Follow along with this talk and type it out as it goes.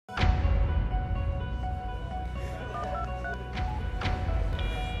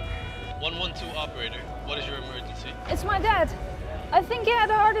112 operator, what is your emergency? It's my dad. I think he had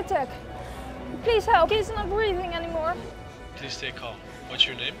a heart attack. Please help, he's not breathing anymore. Please stay calm. What's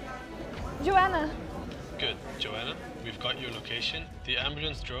your name? Joanna. Good, Joanna. We've got your location. The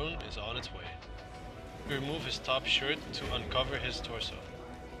ambulance drone is on its way. Remove his top shirt to uncover his torso.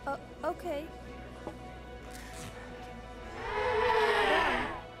 Okay.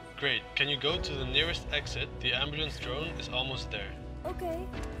 Great. Can you go to the nearest exit? The ambulance drone is almost there. Okay.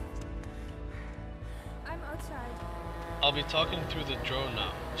 I'm outside. I'll be talking through the drone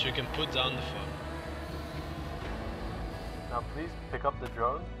now, so you can put down the phone. Now please pick up the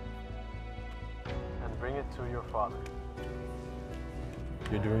drone and bring it to your father.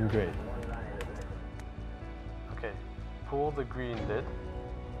 You're doing great. Okay, pull the green lid.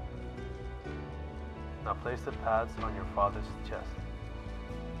 Now place the pads on your father's chest.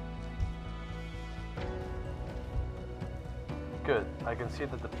 Good, I can see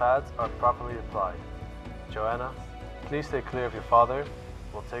that the pads are properly applied. Joanna, please stay clear of your father.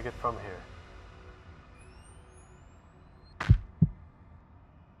 We'll take it from here.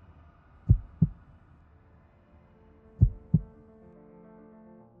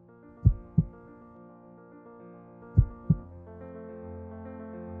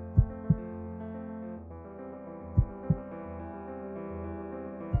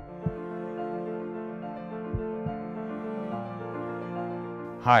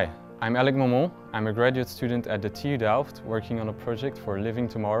 Hi, I'm Alec Momon. I'm a graduate student at the TU Delft working on a project for Living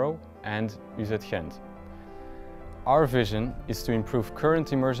Tomorrow and UZ Gent. Our vision is to improve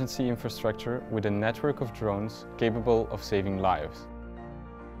current emergency infrastructure with a network of drones capable of saving lives.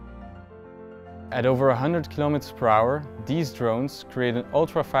 At over 100 km/h, these drones create an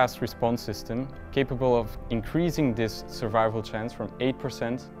ultra-fast response system capable of increasing this survival chance from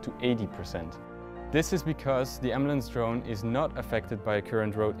 8% to 80%. This is because the ambulance drone is not affected by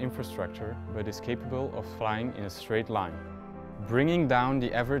current road infrastructure, but is capable of flying in a straight line, bringing down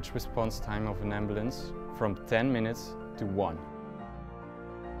the average response time of an ambulance from 10 minutes to 1.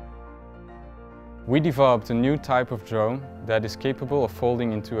 We developed a new type of drone that is capable of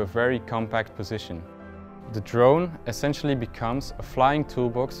folding into a very compact position. The drone essentially becomes a flying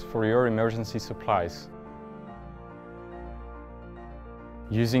toolbox for your emergency supplies.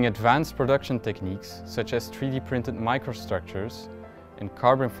 Using advanced production techniques such as 3D printed microstructures and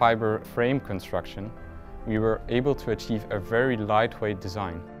carbon fiber frame construction, we were able to achieve a very lightweight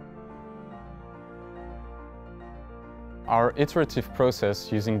design. Our iterative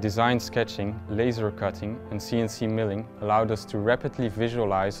process using design sketching, laser cutting and CNC milling allowed us to rapidly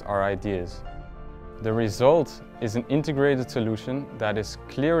visualize our ideas. The result is an integrated solution that is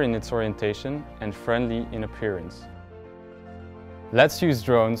clear in its orientation and friendly in appearance. Let's use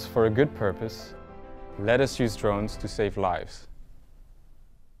drones for a good purpose. Let us use drones to save lives.